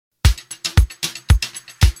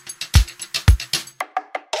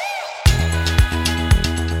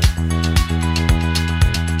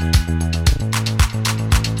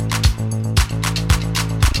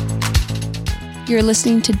You're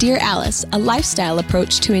listening to Dear Alice, a lifestyle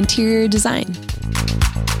approach to interior design.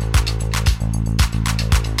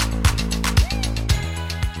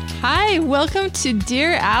 Hi, welcome to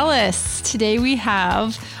Dear Alice. Today we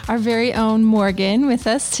have our very own Morgan with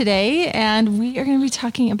us today, and we are going to be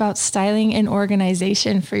talking about styling and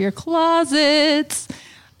organization for your closets.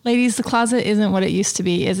 Ladies, the closet isn't what it used to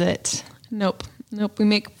be, is it? Nope. We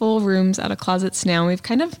make full rooms out of closets now. We've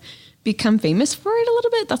kind of become famous for it a little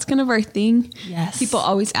bit. That's kind of our thing. Yes. People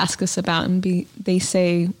always ask us about and they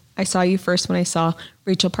say, I saw you first when I saw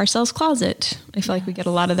Rachel Parcells' closet. I feel like we get a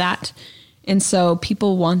lot of that. And so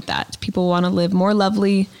people want that. People want to live more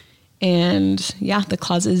lovely. And yeah, the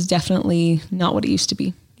closet is definitely not what it used to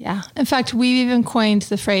be. Yeah. In fact, we've even coined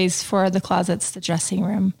the phrase for the closets, the dressing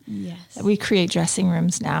room. Yes. That we create dressing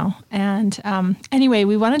rooms now. And anyway,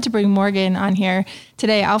 we wanted to bring Morgan on here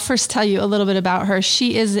today. I'll first tell you a little bit about her.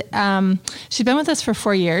 She is, she's been with us for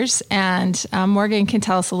 4 years, and Morgan can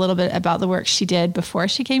tell us a little bit about the work she did before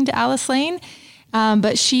she came to Alice Lane.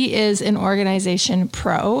 But she is an organization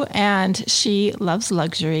pro, and she loves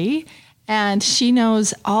luxury. And she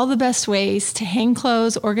knows all the best ways to hang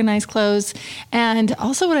clothes, organize clothes. And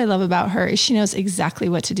also what I love about her is she knows exactly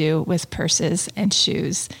what to do with purses and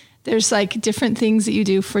shoes. There's like different things that you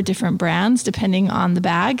do for different brands depending on the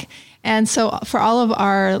bag. And so for all of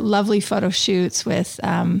our lovely photo shoots with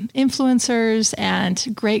influencers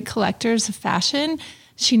and great collectors of fashion,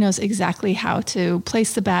 she knows exactly how to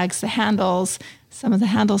place the bags, the handles. Some of the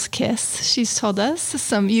handles kiss, she's told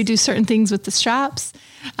us. You do certain things with the straps.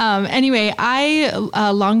 Anyway,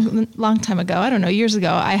 a long time ago, I don't know, years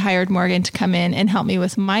ago, I hired Morgan to come in and help me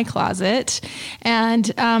with my closet. And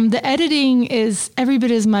the editing is every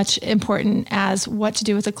bit as much important as what to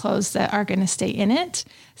do with the clothes that are going to stay in it.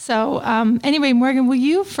 So anyway, Morgan, will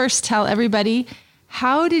you first tell everybody,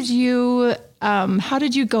 how did you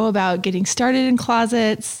go about getting started in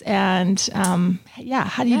closets? And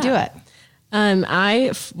how do you do it?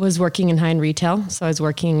 I was working in high-end retail, so I was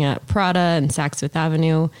working at Prada and Saks Fifth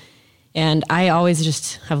Avenue, and I always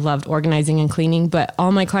just have loved organizing and cleaning, but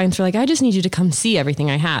all my clients were like, I just need you to come see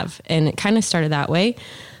everything I have. And it kind of started that way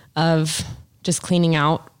of just cleaning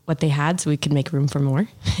out what they had so we could make room for more.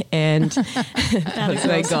 And that was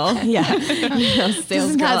my goal. Yeah. Sales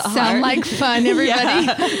Doesn't that sound like fun, everybody?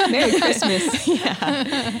 Yeah. Merry Christmas.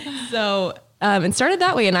 Yeah. So it started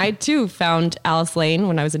that way. And I too found Alice Lane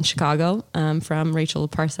when I was in Chicago from Rachel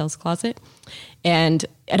Parcells' closet. And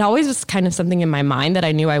it always was kind of something in my mind that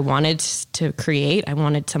I knew I wanted to create. I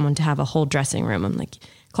wanted someone to have a whole dressing room. I'm like,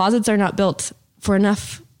 closets are not built for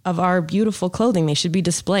enough of our beautiful clothing. They should be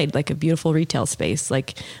displayed like a beautiful retail space,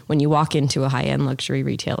 like when you walk into a high-end luxury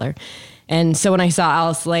retailer. And so when I saw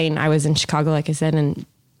Alice Lane, I was in Chicago, like I said, and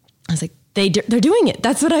I was like, they're doing it.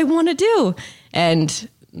 That's what I want to do. And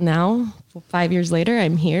now 5 years later,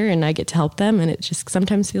 I'm here and I get to help them. And it just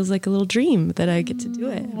sometimes feels like a little dream that I get to do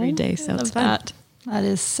it every day. So it's fun. That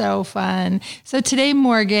is so fun. So today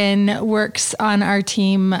Morgan works on our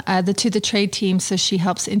team, the trade team. So she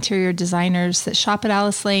helps interior designers that shop at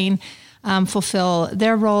Alice Lane fulfill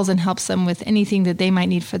their roles and helps them with anything that they might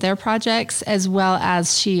need for their projects, as well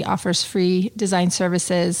as she offers free design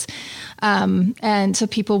services. And so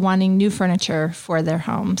people wanting new furniture for their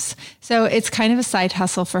homes. So it's kind of a side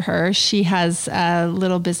hustle for her. She has a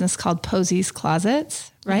little business called Posey's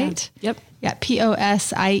Closets, right? Yep. Yeah.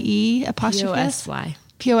 P-O-S-I-E apostrophe. P-O-S-Y.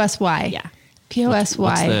 P-O-S-Y. Yeah. P-O-S-Y.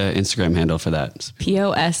 What's the Instagram handle for that?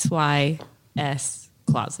 P-O-S-Y-S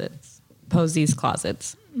Closets. Posey's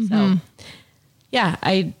Closets. So yeah,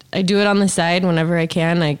 I do it on the side whenever I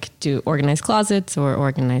can. I do organized closets or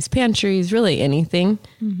organized pantries, really anything.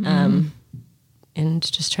 And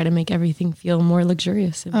just try to make everything feel more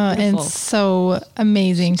luxurious and beautiful. And so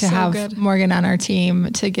amazing to have good. Morgan on our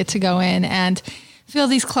team to get to go in and fill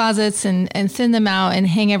these closets and thin them out and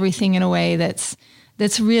hang everything in a way that's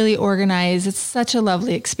really organized. It's such a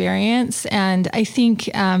lovely experience. And I think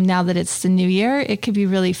now that it's the new year, it could be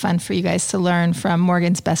really fun for you guys to learn from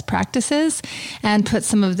Morgan's best practices and put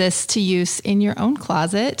some of this to use in your own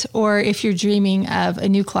closet. Or if you're dreaming of a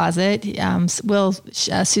new closet,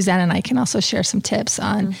 Suzanne and I can also share some tips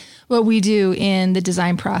on what we do in the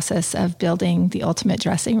design process of building the ultimate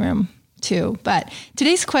dressing room too. But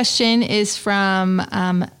today's question is from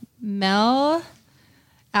Mel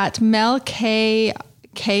at Mel K.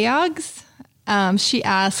 Kayogs. She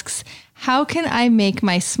asks, how can I make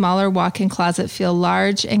my smaller walk-in closet feel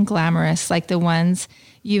large and glamorous like the ones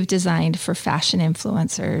you've designed for fashion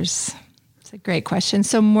influencers? It's a great question.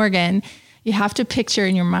 So Morgan, you have to picture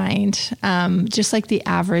in your mind, just like the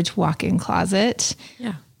average walk-in closet.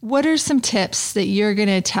 Yeah. what are some tips that you're going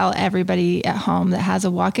to tell everybody at home that has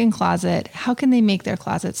a walk-in closet? How can they make their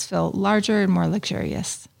closets feel larger and more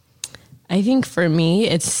luxurious? I think for me,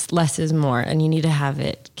 it's less is more, and you need to have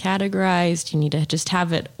it categorized. You need to just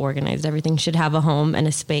have it organized. Everything should have a home and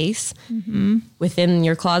a space within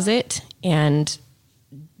your closet. And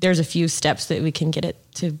there's a few steps that we can get it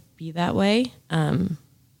to be that way.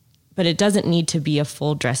 But it doesn't need to be a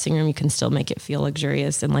full dressing room. You can still make it feel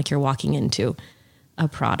luxurious and like you're walking into a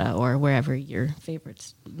Prada or wherever your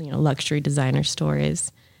favorite, luxury designer store is.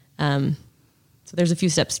 So there's a few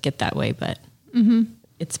steps to get that way, but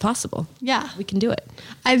it's possible. Yeah. We can do it.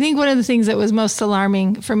 I think one of the things that was most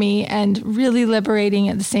alarming for me and really liberating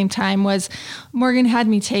at the same time was Morgan had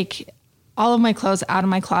me take all of my clothes out of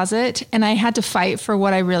my closet, and I had to fight for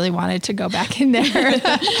what I really wanted to go back in there.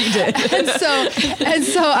 She did. and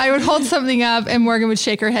so I would hold something up and Morgan would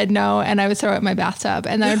shake her head no, and I would throw it in my bathtub.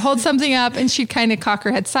 And I would hold something up and she'd kind of cock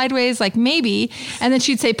her head sideways, like maybe. And then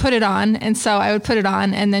she'd say, put it on. And so I would put it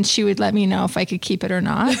on, and then she would let me know if I could keep it or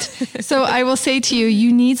not. So I will say to you,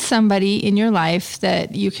 you need somebody in your life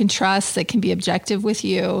that you can trust, that can be objective with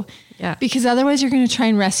you. Yeah. Because otherwise you're going to try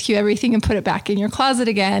and rescue everything and put it back in your closet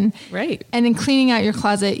again. Right. And in cleaning out your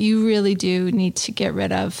closet, you really do need to get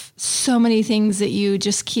rid of so many things that you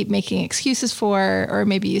just keep making excuses for, or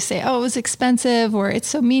maybe you say, oh, it was expensive, or it's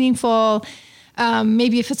so meaningful.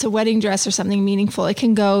 Maybe if it's a wedding dress or something meaningful, it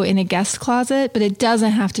can go in a guest closet, but it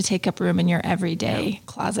doesn't have to take up room in your everyday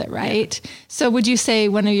closet, right? Yeah. So would you say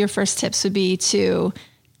one of your first tips would be to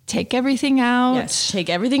take everything out? Yes, take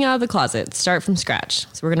everything out of the closet. Start from scratch.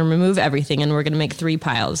 So we're going to remove everything, and we're going to make 3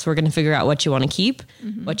 piles. We're going to figure out what you want to keep,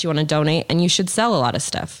 what you want to donate, and you should sell a lot of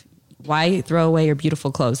stuff. Why throw away your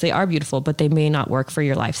beautiful clothes? They are beautiful, but they may not work for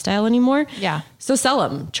your lifestyle anymore. Yeah. So sell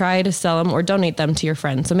them. Try to sell them or donate them to your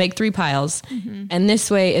friends. So make 3 piles. And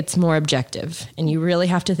this way it's more objective, and you really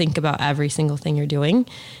have to think about every single thing you're doing.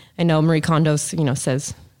 I know Marie Kondo,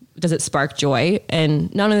 says, does it spark joy?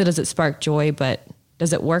 And not only does it spark joy, but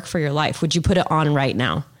does it work for your life? Would you put it on right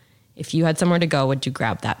now? If you had somewhere to go, would you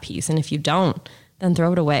grab that piece? And if you don't, then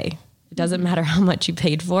throw it away. It doesn't matter how much you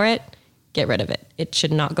paid for it. Get rid of it. It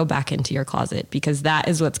should not go back into your closet, because that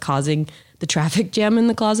is what's causing the traffic jam in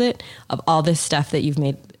the closet of all this stuff that you've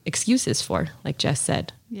made excuses for, like Jess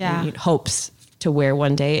said. Yeah. And hopes to wear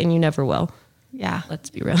one day, and you never will. Yeah. Let's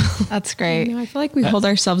be real. That's great. I feel like we hold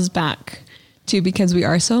ourselves back too, because we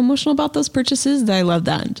are so emotional about those purchases, that I love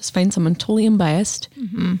that. Just find someone totally unbiased,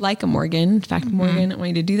 like a Morgan. In fact, Morgan, I want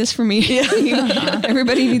you to do this for me.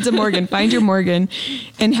 Everybody needs a Morgan. Find your Morgan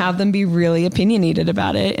and have them be really opinionated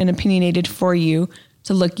about it, and opinionated for you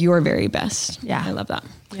to look your very best. Yeah. I love that.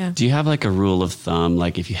 Yeah. Do you have like a rule of thumb?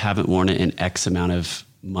 Like if you haven't worn it in X amount of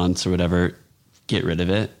months or whatever, get rid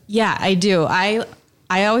of it? Yeah, I do. I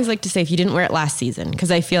always like to say if you didn't wear it last season,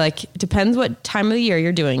 because I feel like it depends what time of the year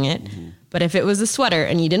you're doing it. But if it was a sweater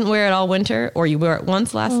and you didn't wear it all winter, or you wore it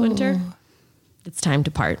once last winter, it's time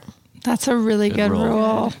to part. That's a really good rule.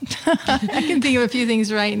 rule. I can think of a few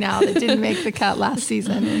things right now that didn't make the cut last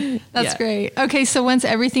season. That's great. Okay, so once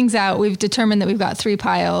everything's out, we've determined that we've got 3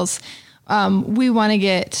 piles. We want to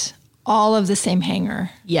get all of the same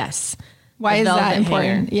hanger. Yes. Why is that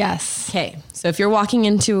important? Hanger. Yes. Okay. So if you're walking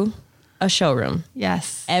into a showroom,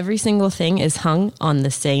 Yes. every single thing is hung on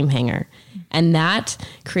the same hanger. And that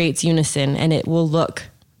creates unison, and it will look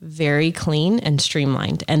very clean and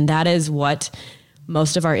streamlined. And that is what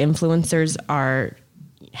most of our influencers are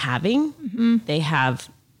having. They have,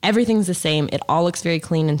 everything's the same. It all looks very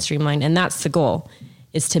clean and streamlined. And that's the goal,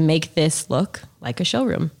 is to make this look like a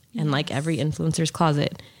showroom and like every influencer's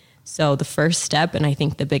closet. So the first step, and I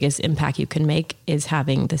think the biggest impact you can make, is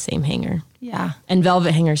having the same hanger. Yeah. And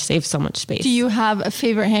velvet hangers save so much space. Do you have a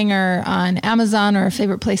favorite hanger on Amazon, or a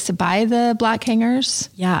favorite place to buy the black hangers?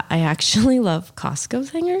 Yeah, I actually love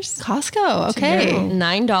Costco's hangers. Costco. Okay.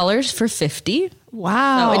 $9 for 50.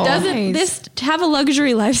 Wow. So it doesn't, this, to have a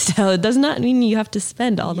luxury lifestyle, it does not mean you have to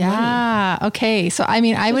spend all the money. Yeah. Okay. So, I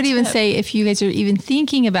mean, I would even say, if you guys are even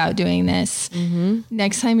thinking about doing this,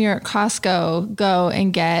 next time you're at Costco, go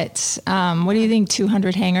and get, what do you think,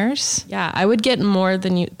 200 hangers? Yeah, I would get more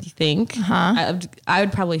than you think. I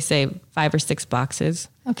would probably say 5 or 6 boxes.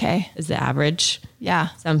 Okay. Is the average. Yeah.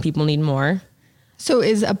 Some people need more. So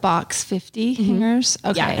is a box 50 hangers?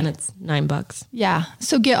 Okay. Yeah, and it's $9. Yeah.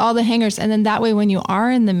 So get all the hangers. And then that way, when you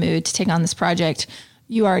are in the mood to take on this project,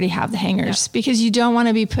 you already have the hangers, because you don't want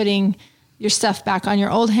to be putting your stuff back on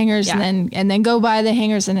your old hangers and then go buy the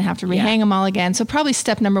hangers and then have to rehang them all again. So probably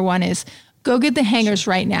step number 1 is go get the hangers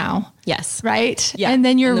right now. Yes. Right? Yeah. And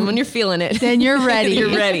then when you're feeling it, then you're ready.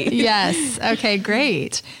 You're ready. Yes. Okay,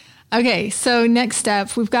 great. Okay, so next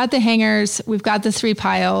step, we've got the hangers, we've got the 3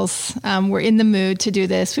 piles. We're in the mood to do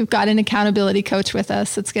this. We've got an accountability coach with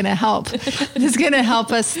us. It's going to help. It's going to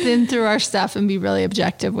help us thin through our stuff and be really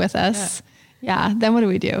objective with us. Yeah. Then what do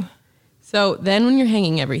we do? So then when you're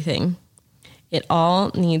hanging everything, it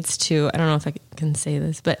all needs to, I don't know if I can say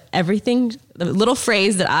this, but everything, the little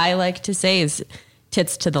phrase that I like to say is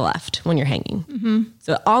tits to the left when you're hanging. Mm-hmm.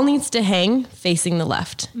 So it all needs to hang facing the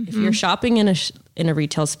left. Mm-hmm. If you're shopping in a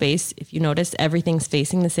retail space, if you notice everything's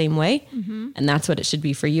facing the same way, and that's what it should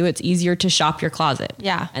be for you, it's easier to shop your closet.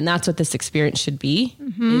 Yeah. And that's what this experience should be,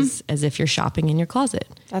 is as if you're shopping in your closet.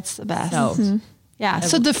 That's the best. So yeah.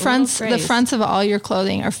 So the fronts of all your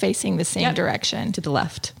clothing are facing the same direction. To the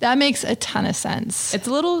left. That makes a ton of sense. It's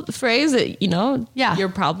a little phrase that, you're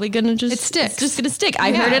probably going to just... It sticks. It's just going to stick.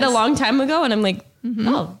 I heard it a long time ago and I'm like,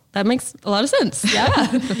 oh, that makes a lot of sense.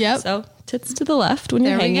 Yeah. Yep. So tits to the left when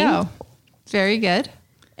you're hanging. There we go. Very good.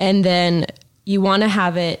 And then you want to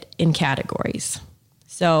have it in categories.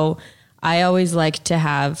 So I always like to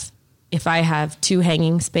have, if I have 2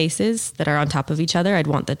 hanging spaces that are on top of each other, I'd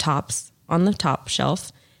want the tops on the top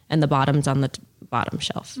shelf and the bottoms on the bottom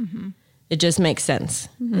shelf. Mm-hmm. It just makes sense.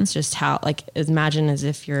 Mm-hmm. It's just how, imagine as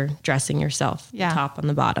if you're dressing yourself, the top on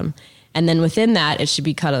the bottom. And then within that, it should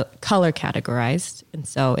be color categorized. And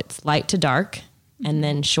so it's light to dark, and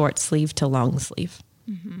then short sleeve to long sleeve.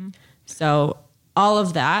 Mm-hmm. So all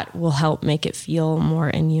of that will help make it feel more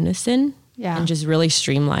in unison and just really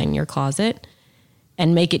streamline your closet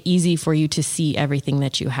and make it easy for you to see everything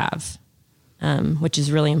that you have. Which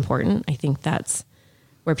is really important. I think that's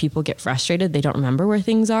where people get frustrated. They don't remember where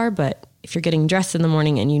things are, but if you're getting dressed in the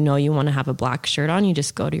morning and you want to have a black shirt on, you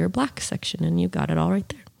just go to your black section and you've got it all right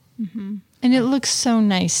there. Mm-hmm. And it looks so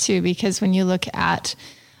nice too, because when you look at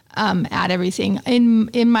everything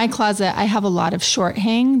in my closet, I have a lot of short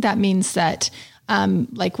hang. That means that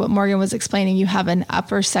like what Morgan was explaining, you have an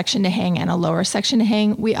upper section to hang and a lower section to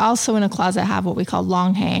hang. We also in a closet have what we call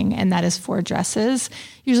long hang, and that is for dresses.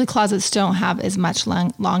 Usually closets don't have as much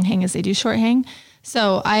long hang as they do short hang.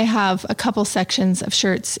 So I have a couple sections of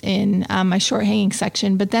shirts in my short hanging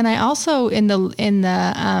section, but then I also in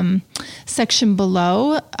the section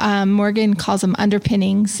below, Morgan calls them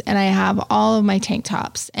underpinnings, and I have all of my tank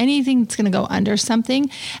tops, anything that's going to go under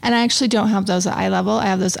something. And I actually don't have those at eye level. I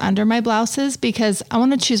have those under my blouses because I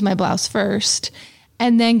want to choose my blouse first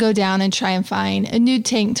and then go down and try and find a nude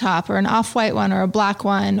tank top or an off-white one or a black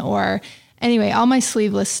one, or anyway, all my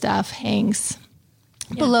sleeveless stuff hangs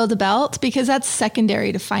below the belt because that's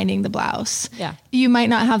secondary to finding the blouse. Yeah. You might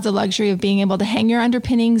not have the luxury of being able to hang your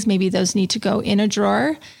underpinnings. Maybe those need to go in a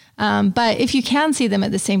drawer. But if you can see them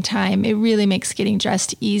at the same time, it really makes getting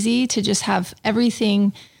dressed easy to just have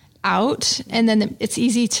everything out. And then it's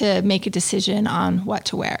easy to make a decision on what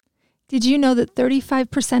to wear. Did you know that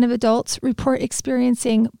 35% of adults report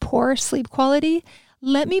experiencing poor sleep quality?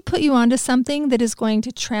 Let me put you onto something that is going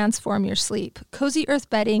to transform your sleep. Cozy Earth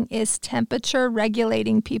bedding is temperature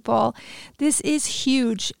regulating, people. This is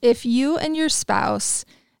huge. If you and your spouse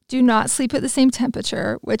do not sleep at the same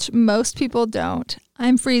temperature, which most people don't,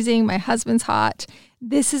 I'm freezing, my husband's hot.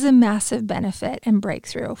 This is a massive benefit and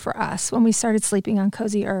breakthrough for us when we started sleeping on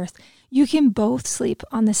Cozy Earth. You can both sleep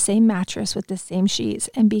on the same mattress with the same sheets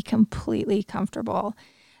and be completely comfortable.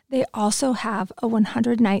 They also have a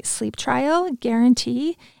 100-night sleep trial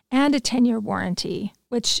guarantee and a 10-year warranty,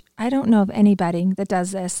 which I don't know of any bedding that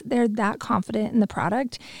does this. They're that confident in the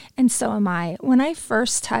product, and so am I. When I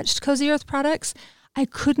first touched Cozy Earth products, I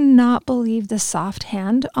could not believe the soft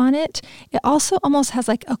hand on it. It also almost has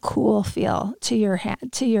like a cool feel to your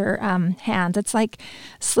hand. It's like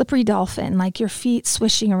slippery dolphin, like your feet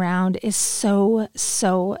swishing around is so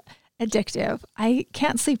addictive. I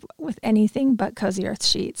can't sleep with anything but Cozy Earth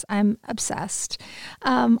sheets. I'm obsessed.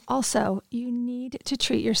 Also, you need to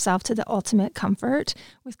treat yourself to the ultimate comfort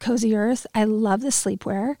with Cozy Earth. I love the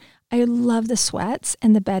sleepwear. I love the sweats,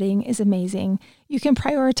 and the bedding is amazing. You can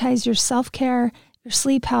prioritize your self-care, your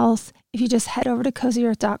sleep health, if you just head over to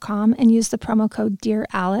CozyEarth.com and use the promo code Dear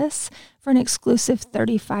Alice for an exclusive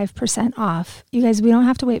 35% off. You guys, we don't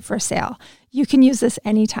have to wait for a sale. You can use this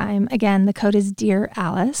anytime. Again, the code is Dear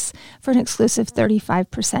Alice for an exclusive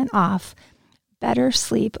 35% off. Better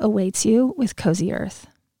sleep awaits you with Cozy Earth.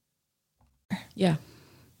 Yeah.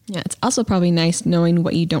 Yeah, it's also probably nice knowing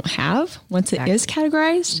what you don't have once it is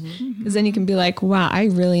categorized, because then you can be like, wow, I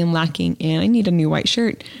really am lacking in, I need a new white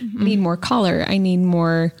shirt. I need more color. I need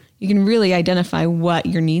more. You can really identify what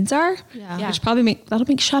your needs are, which probably that'll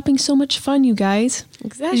make shopping so much fun, you guys.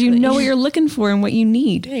 Exactly. Because you know what you're looking for and what you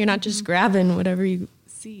need. Yeah, you're not just grabbing whatever you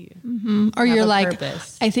see. Or you're like,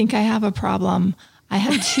 purpose. I think I have a problem. I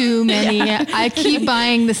have too many. I keep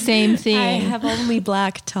buying the same thing. I have only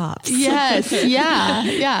black tops. Yes. Yeah.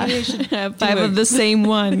 Yeah. You should have 5 of the same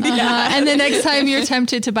one. And the next time you're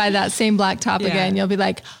tempted to buy that same black top again, you'll be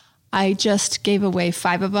like, I just gave away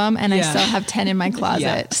 5 of them and I still have 10 in my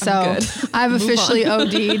closet. So I've officially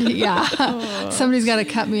OD'd. Yeah. Somebody's got to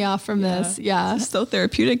cut me off from this. Yeah. It's so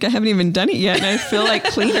therapeutic. I haven't even done it yet. And I feel like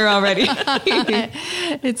cleaner already.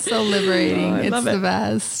 It's so liberating. It's the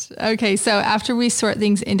best. Okay. So after we sort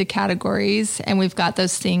things into categories and we've got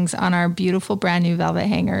those things on our beautiful brand new velvet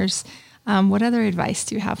hangers, what other advice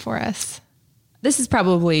do you have for us? This is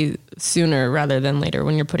probably sooner rather than later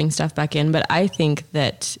when you're putting stuff back in, but I think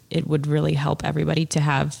that it would really help everybody to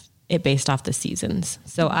have it based off the seasons.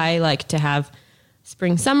 So I like to have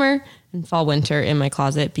spring, summer, and fall, winter in my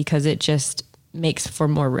closet because it just makes for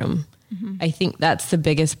more room. Mm-hmm. I think that's the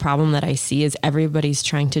biggest problem that I see is everybody's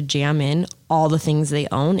trying to jam in all the things they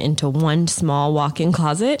own into one small walk-in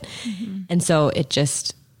closet. Mm-hmm. And so it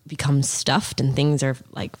just becomes stuffed and things are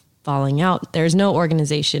like falling out. There's no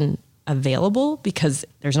organization available because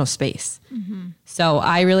there's no space. Mm-hmm. So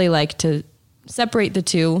I really like to separate the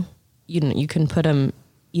two. You can put them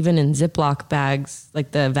even in Ziploc bags,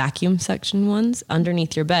 like the vacuum section ones,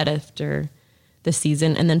 underneath your bed after the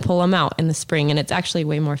season, and then pull them out in the spring. And it's actually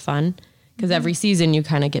way more fun because every season you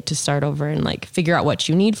kind of get to start over and like figure out what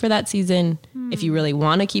you need for that season. If you really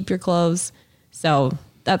want to keep your clothes. So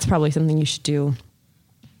that's probably something you should do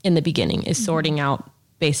in the beginning is sorting out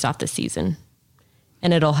based off the season.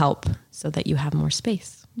 And it'll help so that you have more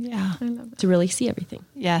space. Yeah. I love that. To really see everything.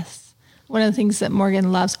 Yes. One of the things that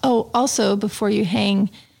Morgan loves. Oh, also before you hang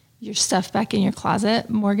your stuff back in your closet,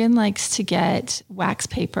 Morgan likes to get wax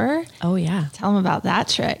paper. Oh yeah. Tell them about that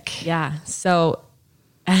trick. Yeah. So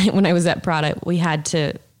when I was at Prada, we had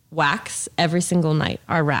to wax every single night,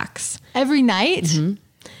 our racks. Every night? Mm-hmm.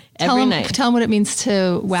 Every night. Tell them what it means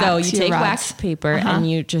to wax. So you take rods. wax paper and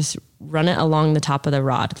you just run it along the top of the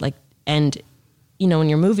rod. And you know, when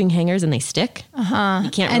you're moving hangers and they stick, you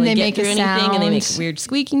can't really get through anything and they make a weird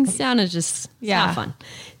squeaking sound. It's just not fun.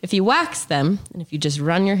 If you wax them and if you just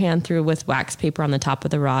run your hand through with wax paper on the top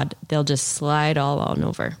of the rod, they'll just slide all on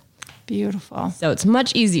over. Beautiful. So it's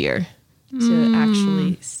much easier to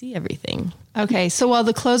actually see everything. Okay. So while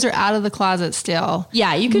the clothes are out of the closet still.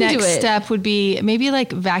 Yeah, you can do it. Next step would be maybe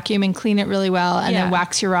like vacuum and clean it really well and then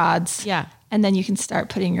wax your rods. Yeah. And then you can start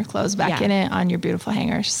putting your clothes back in it on your beautiful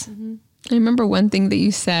hangers. Mm-hmm. I remember one thing that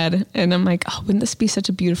you said, and I'm like, oh, wouldn't this be such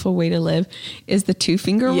a beautiful way to live? Is the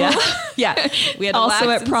 2-finger rule? Yeah. We had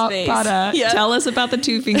also at Prada. Yeah. Tell us about the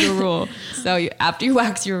 2-finger rule. So after you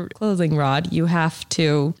wax your clothing rod, you have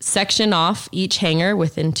to section off each hanger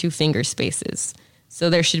within 2 finger spaces.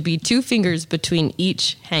 So there should be 2 fingers between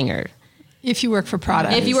each hanger. If you work for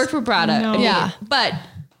Prada. If you work for Prada. No. Yeah. But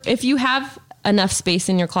if you have enough space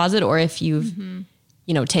in your closet or if you've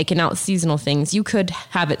taken out seasonal things, you could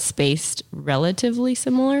have it spaced relatively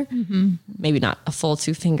similar. Mm-hmm. Maybe not a full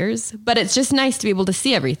 2 fingers, but it's just nice to be able to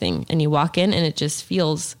see everything. And you walk in and it just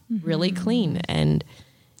feels really clean and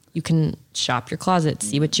you can shop your closet,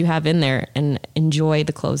 see what you have in there and enjoy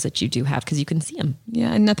the clothes that you do have because you can see them.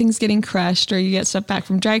 Yeah. And nothing's getting crushed or you get stuff back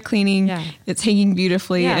from dry cleaning. Yeah. It's hanging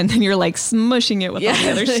beautifully. Yeah. And then you're like smushing it with all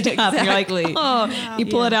the other stuff. Exactly. And you're like, oh, you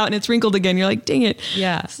pull it out and it's wrinkled again. You're like, dang it.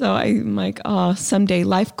 Yeah. So I'm like, oh, someday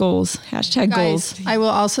life goals, # goals. I will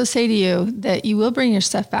also say to you that you will bring your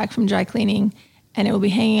stuff back from dry cleaning and it will be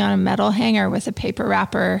hanging on a metal hanger with a paper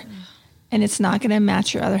wrapper and it's not going to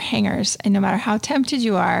match your other hangers. And no matter how tempted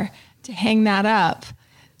you are to hang that up,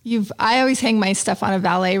 I always hang my stuff on a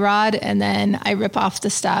valet rod and then I rip off the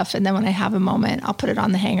stuff. And then when I have a moment, I'll put it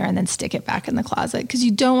on the hanger and then stick it back in the closet. Cause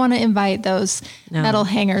you don't want to invite those metal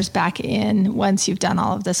hangers back in once you've done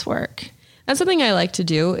all of this work. That's something I like to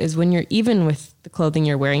do is when you're even with the clothing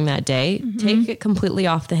you're wearing that day, take it completely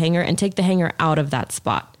off the hanger and take the hanger out of that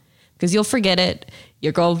spot because you'll forget it.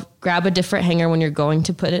 You'll go grab a different hanger when you're going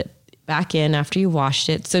to put it back in after you washed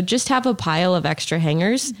it. So just have a pile of extra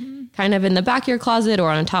hangers kind of in the back of your closet or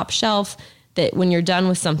on a top shelf that when you're done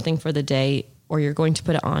with something for the day or you're going to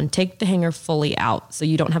put it on, take the hanger fully out so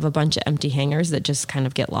you don't have a bunch of empty hangers that just kind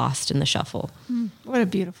of get lost in the shuffle. What a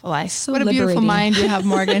beautiful life. So what a beautiful mind you have,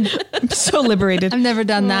 Morgan. I'm so liberated. I've never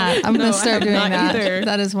done that. I'm going to start doing that. Either.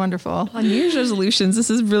 That is wonderful. On New Year's resolutions, this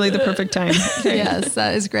is really the perfect time. Yes,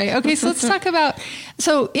 that is great. Okay, so let's talk about,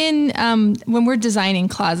 when we're designing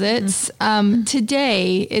closets,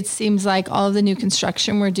 today it seems like all of the new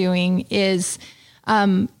construction we're doing is,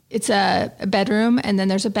 it's a bedroom and then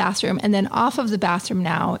there's a bathroom and then off of the bathroom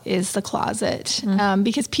now is the closet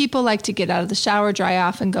because people like to get out of the shower, dry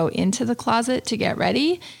off and go into the closet to get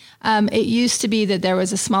ready. It used to be that there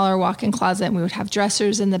was a smaller walk-in closet and we would have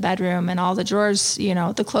dressers in the bedroom and all the drawers,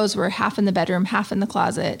 the clothes were half in the bedroom, half in the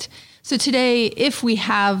closet. So today, if we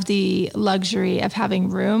have the luxury of having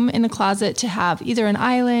room in the closet to have either an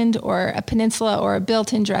island or a peninsula or a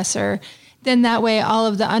built-in dresser, then that way all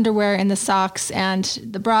of the underwear and the socks and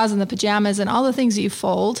the bras and the pajamas and all the things that you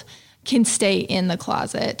fold can stay in the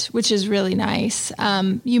closet, which is really nice.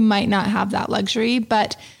 You might not have that luxury,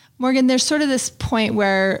 but Morgan, there's sort of this point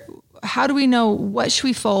where how do we know what should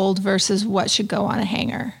we fold versus what should go on a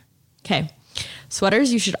hanger? Okay.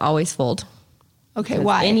 Sweaters you should always fold. Okay,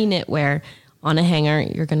 why? Any knitwear on a hanger,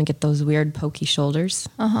 you're going to get those weird pokey shoulders.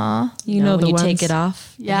 You know when the you ones. take it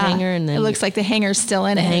off the hanger and then it looks like the hanger's still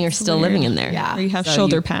in it. the hanger's still living in there. Yeah. Or you have So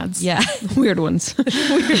shoulder you- pads. Yeah. Weird ones.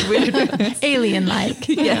 weird ones. Alien-like.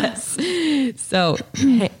 Yes. So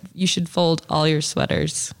you should fold all your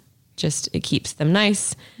sweaters. Just it keeps them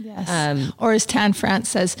nice. Yes. Or as Tan France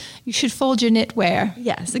says, you should fold your knitwear.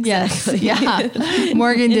 Yes, exactly. Yes. Yeah.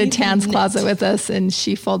 Morgan did Tan's closet with us and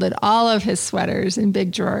she folded all of his sweaters in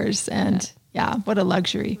big drawers and yeah, what a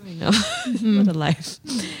luxury. I know. What a life.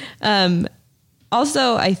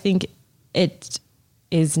 Also, I think it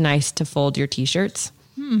is nice to fold your t-shirts.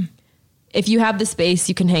 If you have the space,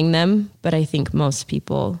 you can hang them. But I think most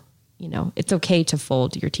people, it's okay to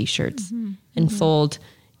fold your t-shirts and fold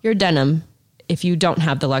your denim if you don't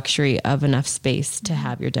have the luxury of enough space to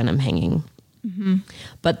have your denim hanging.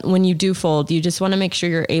 But when you do fold, you just want to make sure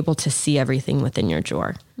you're able to see everything within your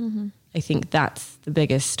drawer. I think that's the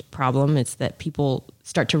biggest problem. It's that people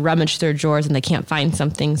start to rummage their drawers and they can't find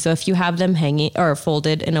something. So if you have them hanging or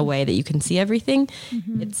folded in a way that you can see everything,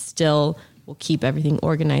 it still will keep everything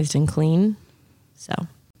organized and clean. So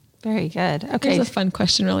Very good. Okay. Here's a fun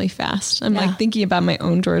question really fast. I'm like thinking about my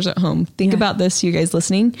own drawers at home. Think about this, you guys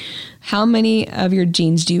listening. How many of your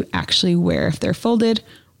jeans do you actually wear if they're folded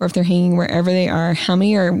or if they're hanging wherever they are? How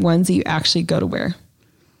many are ones that you actually go to wear?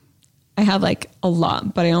 I have like a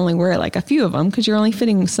lot, but I only wear like a few of them because you're only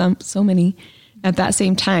fitting so many at that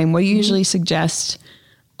same time. What do you usually suggest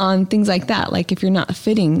on things like that? Like if you're not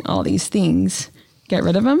fitting all these things, get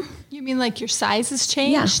rid of them? You mean like your size has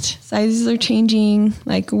changed? Yeah. Sizes are changing.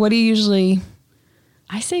 Like what do you usually...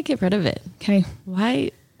 I say get rid of it. Okay.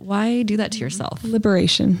 Why do that to yourself?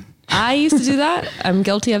 Liberation. I used to do that. I'm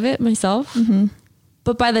guilty of it myself.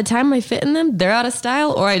 But by the time I fit in them, they're out of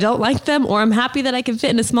style or I don't like them or I'm happy that I can fit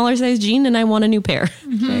in a smaller size jean and I want a new pair.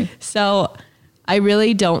 Okay. So I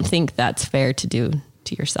really don't think that's fair to do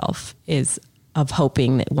to yourself is of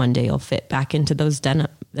hoping that one day you'll fit back into those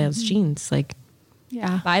jeans. Like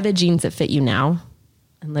buy the jeans that fit you now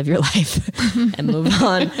and live your life and move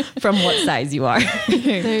on from what size you are.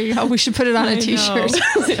 There you go. We should put it on a t-shirt.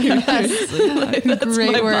 That's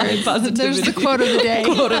Great my word. positivity. There's the quote of the day.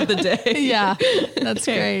 Quote of the day. Yeah, that's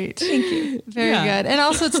great. Thank you. Very good. And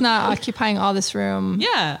also it's not occupying all this room.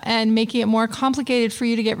 Yeah. And making it more complicated for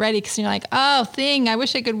you to get ready because you're like, oh, I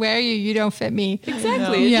wish I could wear you. You don't fit me.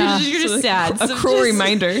 Exactly. Yeah. You're just sad. A cruel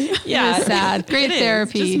reminder. Yeah. It's sad. Great It is.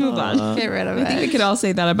 therapy. Just move on. Get rid of I think we it. could all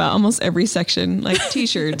say that about almost every section, like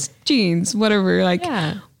t-shirts, jeans, whatever. Like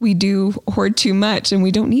we do hoard too much and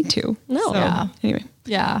we don't need to. No. So, Yeah. Anyway.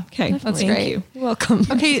 Yeah. Okay. That's Thank great. you. You're welcome.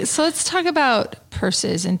 Okay, so let's talk about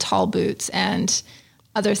purses and tall boots and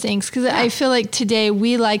other things because I feel like today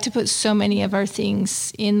we like to put so many of our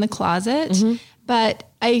things in the closet, but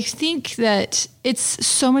I think that it's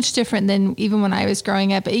so much different than even when I was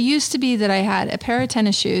growing up. It used to be that I had a pair of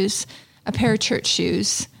tennis shoes, a pair of church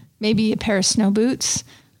shoes, maybe a pair of snow boots.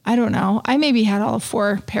 I don't know. I maybe had all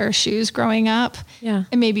 4 pair of shoes growing up. Yeah.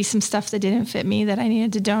 And maybe some stuff that didn't fit me that I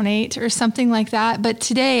needed to donate or something like that. But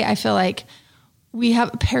today I feel like we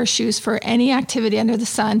have a pair of shoes for any activity under the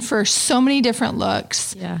sun for so many different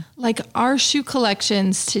looks. Yeah. Like our shoe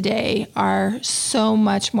collections today are so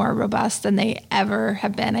much more robust than they ever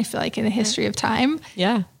have been, I feel like, in the history of time.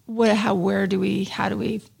 Yeah. What do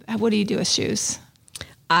you do with shoes?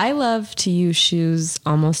 I love to use shoes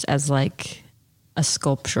almost as like a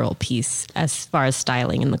sculptural piece as far as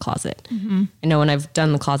styling in the closet. I know when I've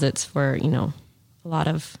done the closets for, a lot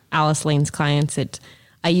of Alice Lane's clients,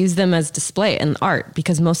 I use them as display and art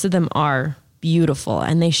because most of them are beautiful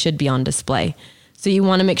and they should be on display. So you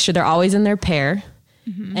want to make sure they're always in their pair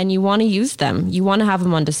and you want to use them. You want to have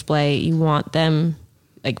them on display. You want them,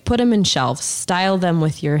 like put them in shelves, style them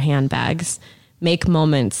with your handbags, make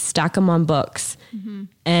moments, stack them on books.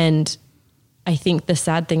 And I think the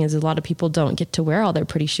sad thing is a lot of people don't get to wear all their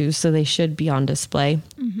pretty shoes, so they should be on display.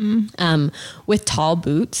 With tall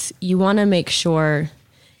boots, you want to make sure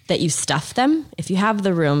that you stuff them. If you have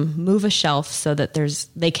the room, move a shelf so that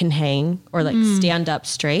they can hang or like stand up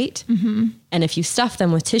straight. And if you stuff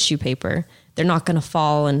them with tissue paper, they're not going to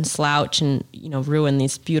fall and slouch and, ruin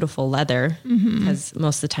these beautiful leather, because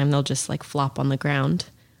most of the time they'll just like flop on the ground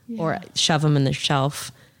or shove them in the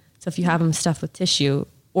shelf. So if you have them stuffed with tissue,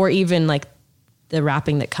 or even like the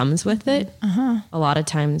wrapping that comes with it, a lot of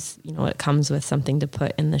times, it comes with something to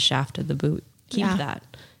put in the shaft of the boot. Keep that.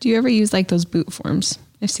 Do you ever use like those boot forms?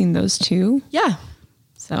 I've seen those too. Yeah.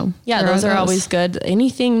 So yeah, those are always good.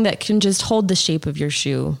 Anything that can just hold the shape of your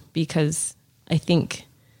shoe, because I think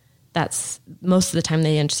that's most of the time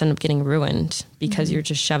they just end up getting ruined because you're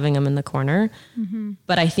just shoving them in the corner.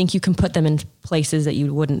 But I think you can put them in places that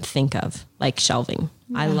you wouldn't think of, like shelving.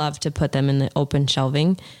 I love to put them in the open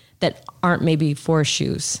shelving that aren't maybe for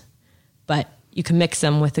shoes, but you can mix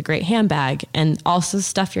them with a great handbag, and also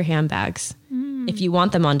stuff your handbags. If you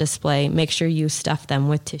want them on display, make sure you stuff them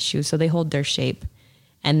with tissue so they hold their shape,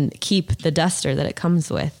 and keep the duster that it comes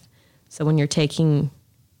with. So when you're taking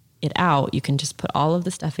it out, you can just put all of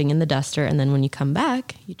the stuffing in the duster, and then when you come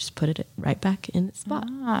back, you just put it right back in its spot.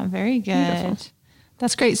 Very good. Beautiful.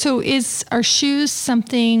 That's great. So are shoes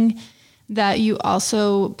something that you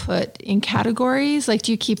also put in categories? Like,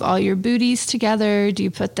 do you keep all your booties together? Do you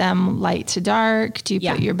put them light to dark? Do you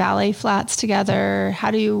put your ballet flats together?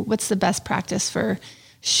 What's the best practice for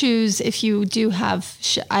shoes? If you do have,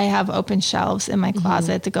 I have open shelves in my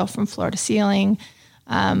closet that go from floor to ceiling.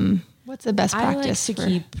 What's the best practice? I like to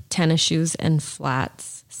keep tennis shoes and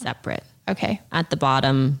flats separate. Okay. At the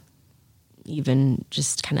bottom, even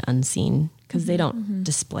just kind of unseen, because they don't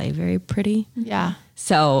display very pretty. Yeah.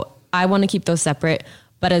 So I want to keep those separate.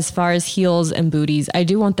 But as far as heels and booties, I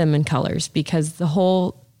do want them in colors, because the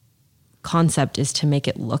whole concept is to make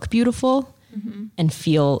it look beautiful and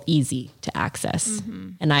feel easy to access.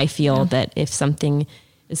 And I feel that if something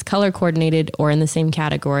is color coordinated or in the same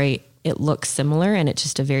category, it looks similar, and it's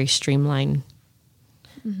just a very streamlined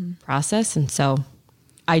process. And so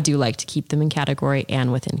I do like to keep them in category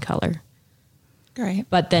and within color. Great.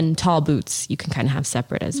 But then tall boots, you can kind of have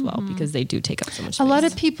separate as well, because they do take up so much space. A lot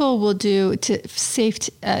of people will do space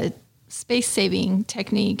saving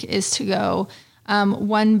technique is to go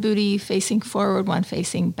one booty facing forward, one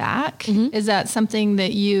facing back. Is that something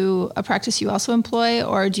that a practice you also employ,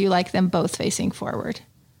 or do you like them both facing forward?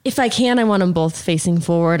 If I can, I want them both facing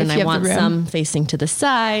forward, and I want some facing to the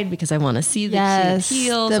side because I want to see the cute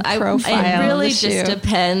heels. The profile it really of the just shoe.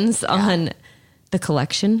 depends on the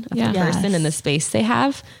collection of the person and the space they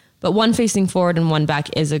have. But one facing forward and one back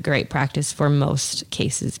is a great practice for most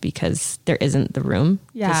cases, because there isn't the room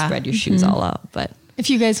to spread your shoes all out. But if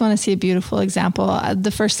you guys want to see a beautiful example, the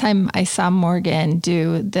first time I saw Morgan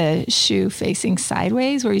do the shoe facing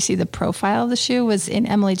sideways, where you see the profile of the shoe, was in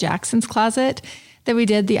Emily Jackson's closet that we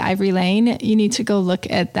did, the Ivory Lane. You need to go look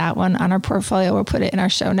at that one on our portfolio. We'll put it in our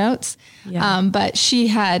show notes. But she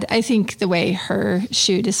had, I think the way her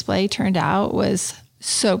shoe display turned out was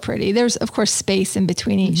so pretty. There's of course space in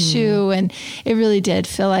between each shoe, and it really did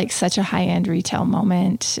feel like such a high-end retail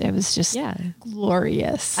moment. It was just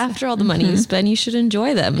glorious. After all the money you spend, you should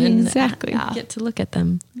enjoy them and get to look at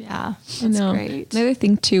them. Yeah, that's great. Another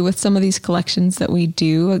thing too, with some of these collections that we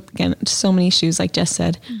do, again, so many shoes, like Jess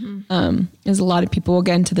said, is a lot of people, we'll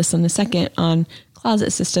get into this in a second, on closet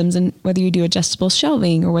systems, and whether you do adjustable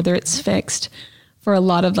shelving or whether it's fixed. For a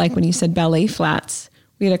lot of, like when you said ballet flats,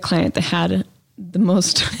 we had a client that had the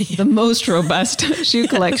most robust shoe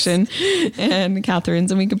collection, and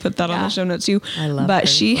Catherine's, and we could put that on the show notes too. I love but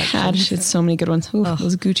she had so many good ones.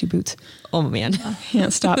 Those Gucci boots. Oh man.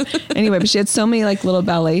 Can't stop. Anyway, but she had so many like little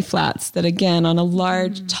ballet flats that, again, on a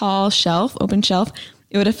large, tall shelf, open shelf,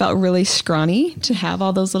 it would have felt really scrawny to have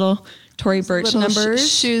all those little Tory Burch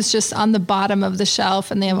numbers. Shoes just on the bottom of the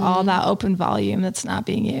shelf, and they have all that open volume that's not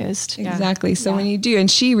being used. Exactly. So when you do,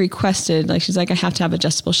 and she requested, like, she's like, I have to have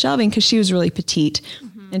adjustable shelving, because she was really petite,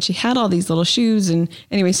 and she had all these little shoes. And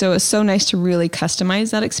anyway, so it was so nice to really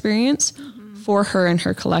customize that experience for her and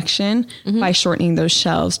her collection by shortening those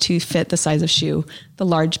shelves to fit the size of shoe, the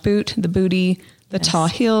large boot, the booty, the tall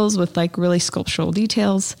heels with like really sculptural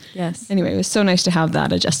details. Anyway, it was so nice to have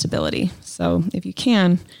that adjustability. So if you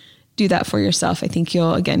can do that for yourself, I think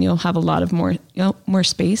you'll have a lot of more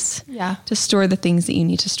space to store the things that you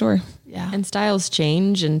need to store. And styles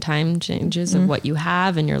change, and time changes of what you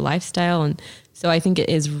have and your lifestyle. And so I think it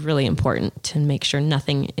is really important to make sure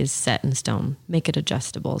nothing is set in stone. Make it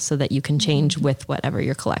adjustable so that you can change with whatever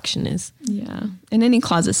your collection is. Yeah. And any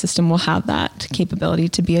closet system will have that capability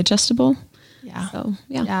to be adjustable. Yeah. So,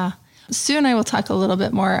 Sue and I will talk a little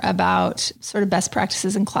bit more about sort of best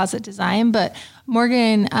practices in closet design, but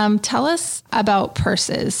Morgan, tell us about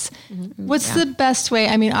purses. Mm-hmm. What's the best way?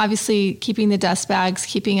 I mean, obviously keeping the dust bags,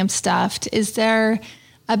 keeping them stuffed. Is there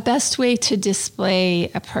a best way to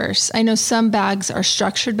display a purse? I know some bags are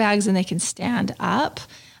structured bags and they can stand up.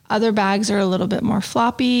 Other bags are a little bit more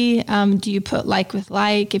floppy. Do you put like with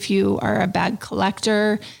like? If you are a bag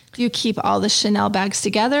collector, do you keep all the Chanel bags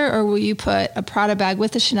together, or will you put a Prada bag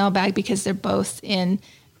with a Chanel bag because they're both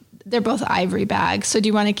ivory bags? So do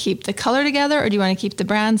you want to keep the color together, or do you want to keep the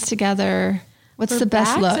brands together? What's the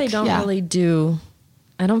best look? I don't really do.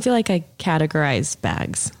 I don't feel like I categorize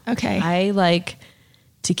bags. Okay. I like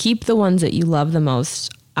to keep the ones that you love the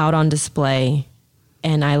most out on display.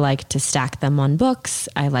 And I like to stack them on books.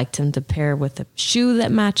 I like them to pair with a shoe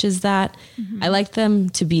that matches that. Mm-hmm. I like them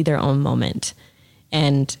to be their own moment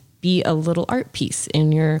and be a little art piece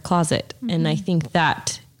in your closet. Mm-hmm. And I think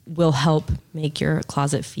that will help make your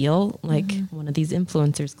closet feel like one of these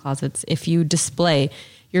influencers' closets. If you display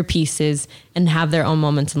your pieces and have their own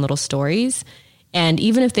moments and little stories. And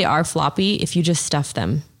even if they are floppy, if you just stuff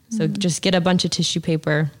them. So just get a bunch of tissue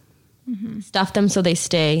paper, stuff them so they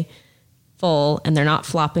stay full and they're not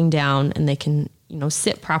flopping down, and they can,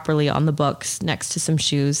 sit properly on the books next to some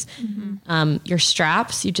shoes. Your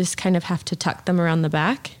straps, you just kind of have to tuck them around the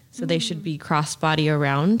back. So they should be crossbody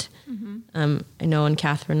around. I know in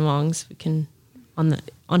Catherine Wong's, we can,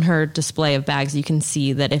 on her display of bags, you can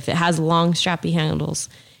see that if it has long strappy handles,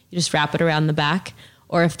 you just wrap it around the back.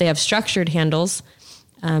 Or if they have structured handles,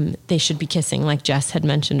 they should be kissing, like Jess had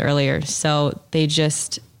mentioned earlier. So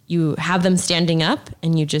you have them standing up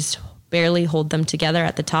and you just barely hold them together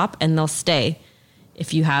at the top, and they'll stay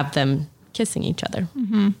if you have them kissing each other.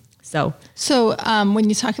 So when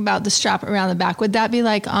you talk about the strap around the back, would that be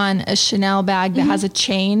like on a Chanel bag that has a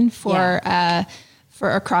chain for a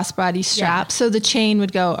crossbody strap? Yeah. So the chain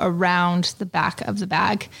would go around the back of the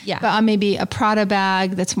bag. Yeah. But on maybe a Prada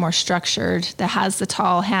bag that's more structured, that has the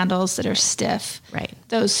tall handles that are stiff. Right.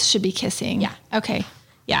 Those should be kissing. Yeah. Okay.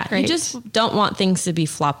 Yeah. Great. You just don't want things to be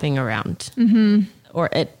flopping around or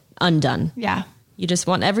undone. Yeah. You just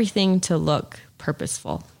want everything to look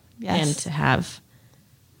purposeful and to have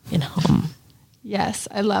in home. Yes,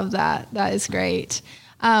 I love that. That is great.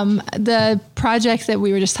 The project that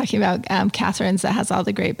we were just talking about, Catherine's, that has all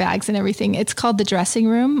the great bags and everything, it's called The Dressing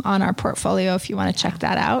Room on our portfolio if you want to check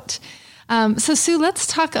that out. So Sue, let's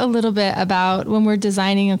talk a little bit about when we're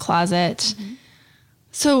designing a closet.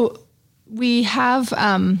 So we have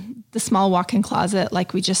the small walk-in closet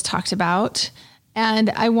like we just talked about. And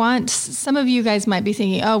I want, some of you guys might be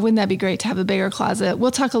thinking, oh, wouldn't that be great to have a bigger closet?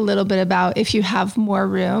 We'll talk a little bit about, if you have more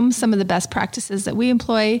room, some of the best practices that we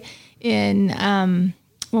employ in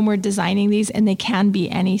when we're designing these, and they can be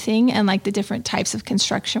anything, and like the different types of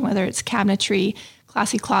construction, whether it's cabinetry,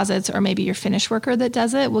 classy closets, or maybe your finish worker that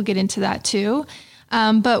does it. We'll get into that too.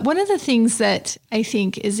 But one of the things that I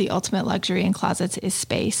think is the ultimate luxury in closets is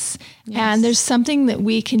space. Yes. And there's something that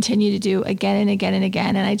we continue to do again and again and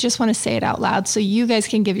again. And I just want to say it out loud so you guys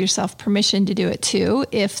can give yourself permission to do it too,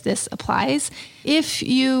 if this applies. If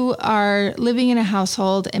you are living in a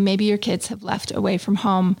household and maybe your kids have left away from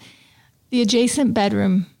home, the adjacent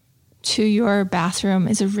bedroom to your bathroom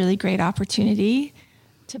is a really great opportunity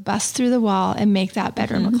to bust through the wall and make that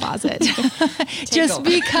bedroom a closet. just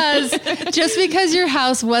because your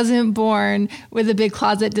house wasn't born with a big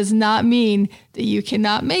closet does not mean that you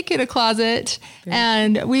cannot make it a closet. Great.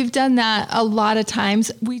 And we've done that a lot of times.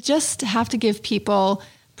 We just have to give people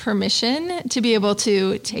permission to be able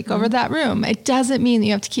to take over that room. It doesn't mean that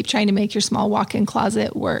you have to keep trying to make your small walk-in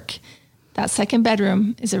closet work. That second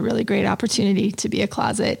bedroom is a really great opportunity to be a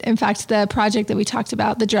closet. In fact, the project that we talked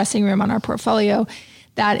about, the dressing room on our portfolio,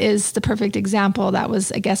 that is the perfect example. That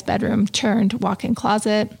was a guest bedroom turned walk-in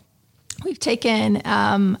closet. We've taken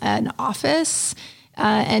an office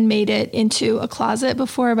and made it into a closet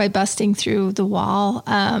before by busting through the wall.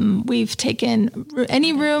 We've taken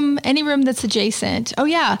any room that's adjacent. Oh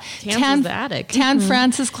yeah. Tan's the attic. Tan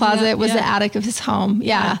France's closet was the attic of his home.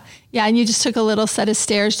 Yeah. And you just took a little set of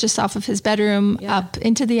stairs just off of his bedroom up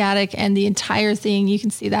into the attic, and the entire thing, you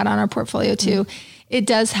can see that on our portfolio too. It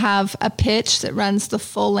does have a pitch that runs the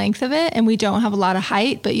full length of it, and we don't have a lot of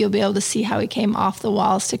height, but you'll be able to see how it came off the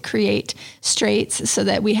walls to create straights so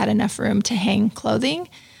that we had enough room to hang clothing.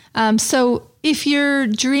 So if you're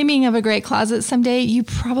dreaming of a great closet someday, you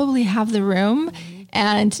probably have the room.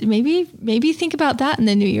 And maybe think about that in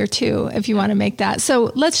the new year too, if you want to make that.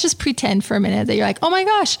 So let's just pretend for a minute that you're like, oh my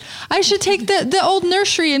gosh, I should take the old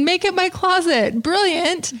nursery and make it my closet.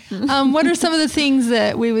 Brilliant. What are some of the things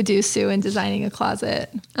that we would do, Sue, in designing a closet?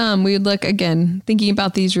 We would look, again, thinking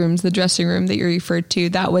about these rooms, the dressing room that you referred to,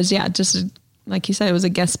 that was, like you said, it was a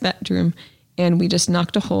guest bedroom. And we just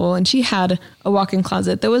knocked a hole, and she had a walk-in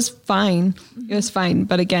closet that was fine. It was fine.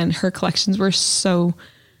 But again, her collections were so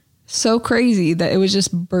crazy that it was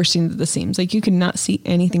just bursting to the seams. Like, you could not see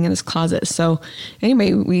anything in this closet. So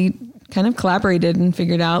anyway, we kind of collaborated and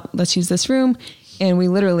figured out, let's use this room. And we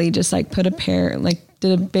literally just like did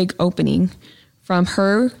a big opening from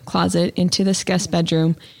her closet into this guest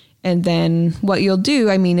bedroom. And then what you'll do,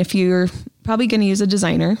 I mean, if you're probably going to use a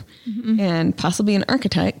designer and possibly an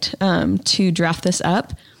architect to draft this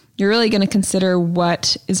up, you're really going to consider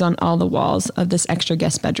what is on all the walls of this extra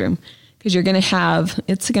guest bedroom. Because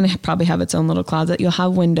it's going to probably have its own little closet. You'll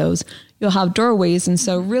have windows, you'll have doorways. And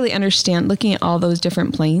so really understand looking at all those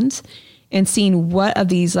different planes and seeing what of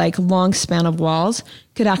these like long span of walls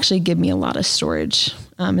could actually give me a lot of storage.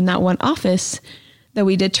 In that one office that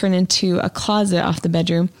we did turn into a closet off the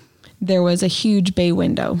bedroom, there was a huge bay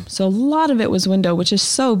window. So a lot of it was window, which is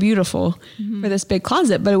so beautiful for this big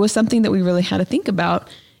closet. But it was something that we really had to think about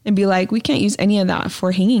and be like, we can't use any of that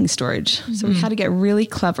for hanging storage. So we had to get really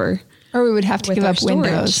clever. Or we would have to give up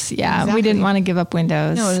windows. Yeah, exactly. We didn't want to give up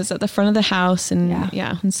windows. No, it was at the front of the house. And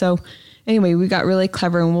And so anyway, we got really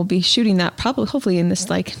clever, and we'll be shooting that hopefully in this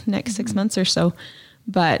like next 6 months or so.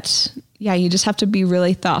 But yeah, you just have to be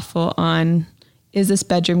really thoughtful on, is this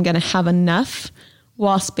bedroom going to have enough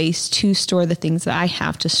wall space to store the things that I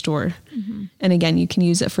have to store? And again, you can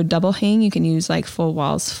use it for double hang. You can use like full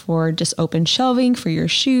walls for just open shelving for your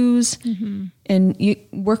shoes. And you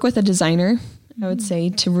work with a designer, I would say,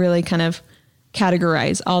 to really kind of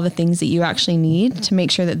categorize all the things that you actually need to make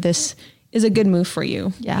sure that this is a good move for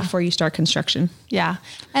you before you start construction. Yeah.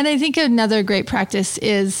 And I think another great practice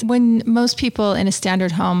is when most people in a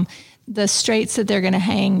standard home, the straights that they're going to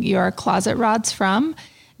hang your closet rods from,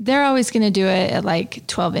 they're always going to do it at like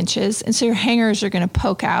 12 inches. And so your hangers are going to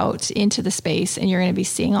poke out into the space, and you're going to be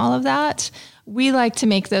seeing all of that. We like to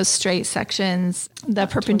make those straight sections, the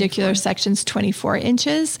perpendicular sections, 24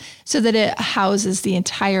 inches, so that it houses the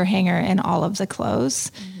entire hanger and all of the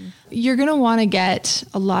clothes. You're going to want to get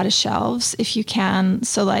a lot of shelves if you can.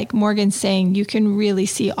 So like Morgan's saying, you can really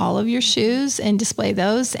see all of your shoes and display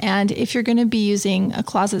those. And if you're going to be using a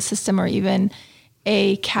closet system or even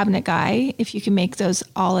a cabinet guy, if you can make those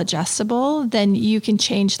all adjustable, then you can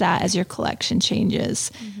change that as your collection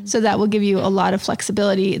changes. So that will give you a lot of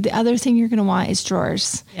flexibility. The other thing you're going to want is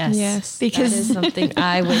drawers. Yes. Because that is something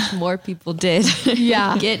I wish more people did.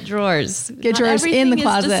 Get drawers. Get drawers in the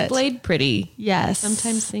closet. Is displayed pretty. Yes.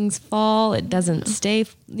 Sometimes things fall. It doesn't stay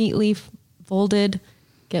neatly folded.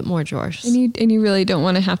 Get more drawers. And you really don't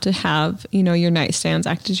want to have, your nightstands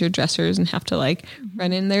act as your dressers and have to like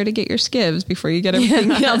run in there to get your skivs before you get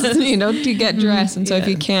everything else, to get dressed. And so if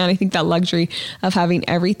you can, I think that luxury of having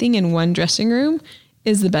everything in one dressing room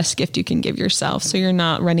is the best gift you can give yourself. So you're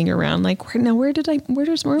not running around like, where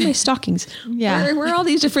are my stockings? Where are all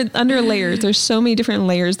these different under layers? There's so many different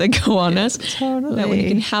layers that go on us. Totally. That when you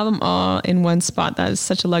can have them all in one spot, that is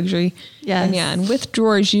such a luxury. Yes. And with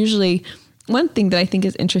drawers, usually one thing that I think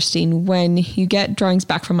is interesting, when you get drawings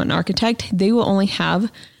back from an architect, they will only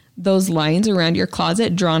have those lines around your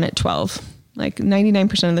closet drawn at 12. Like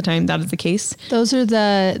 99% of the time, that is the case. Those are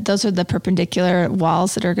the perpendicular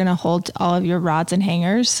walls that are going to hold all of your rods and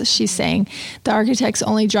hangers. She's saying the architect's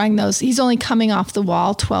only drawing those. He's only coming off the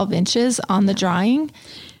wall 12 inches on the drawing.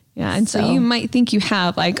 Yeah. And so you might think you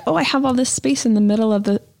have like, I have all this space in the middle of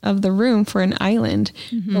the room for an island.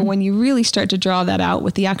 But when you really start to draw that out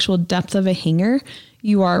with the actual depth of a hanger,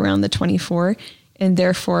 you are around the 24. And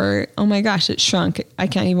therefore, oh my gosh, it shrunk. I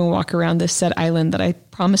can't even walk around this said island that I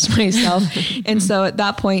promised myself. And so at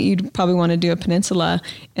that point, you'd probably want to do a peninsula.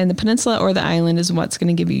 And the peninsula or the island is what's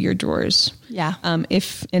going to give you your drawers. Yeah.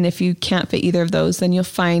 If you can't fit either of those, then you'll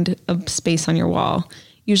find a space on your wall.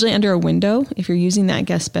 Usually under a window, if you're using that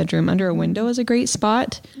guest bedroom, under a window is a great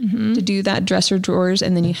spot to do that dresser drawers.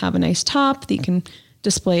 And then you have a nice top that you can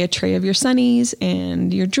display a tray of your sunnies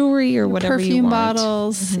and your jewelry or whatever you want. Perfume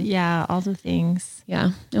bottles. Yeah. All the things.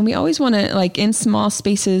 Yeah. And we always want to, like in small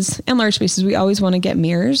spaces and large spaces, we always want to get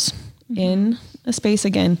mirrors in a space.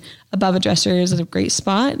 Again, above a dresser is a great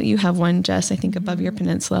spot. You have one, Jess, I think above your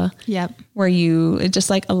peninsula. Yep. Where it just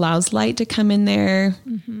like allows light to come in there.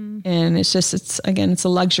 And it's a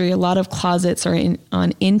luxury. A lot of closets are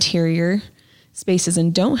on interior spaces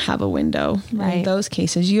and don't have a window. Right. In those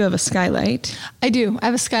cases, you have a skylight. I do. I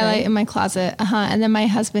have a skylight in my closet. And then my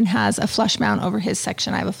husband has a flush mount over his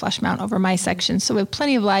section. I have a flush mount over my section. So we have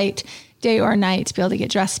plenty of light day or night to be able to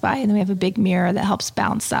get dressed by. And then we have a big mirror that helps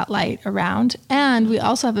bounce that light around. And we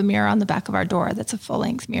also have a mirror on the back of our door that's a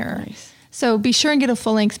full-length mirror. Nice. So be sure and get a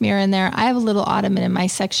full-length mirror in there. I have a little ottoman in my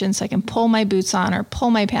section so I can pull my boots on or pull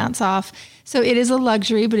my pants off. So it is a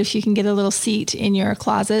luxury, but if you can get a little seat in your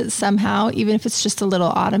closet somehow, even if it's just a little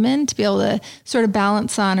ottoman to be able to sort of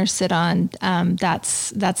balance on or sit on,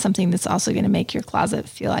 that's something that's also going to make your closet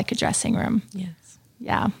feel like a dressing room. Yes.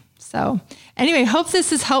 Yeah. So anyway, hope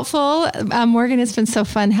this is helpful. Morgan, it's been so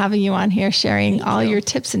fun having you on here, sharing all your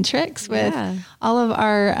tips and tricks with all of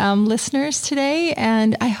our listeners today.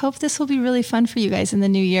 And I hope this will be really fun for you guys in the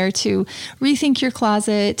new year to rethink your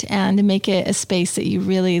closet and make it a space that you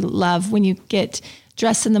really love when you get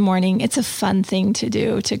dressed in the morning. It's a fun thing to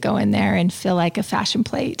do, to go in there and feel like a fashion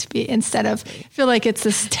plate instead of feel like it's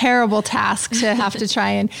this terrible task to have to try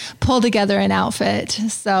and pull together an outfit.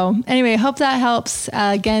 So anyway, hope that helps.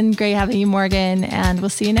 Again, great having you, Morgan, and we'll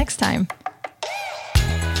see you next time.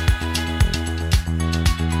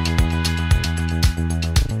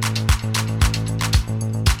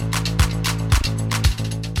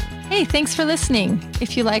 Hey, thanks for listening.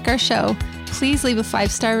 If you like our show, please leave a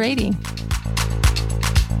 5-star rating.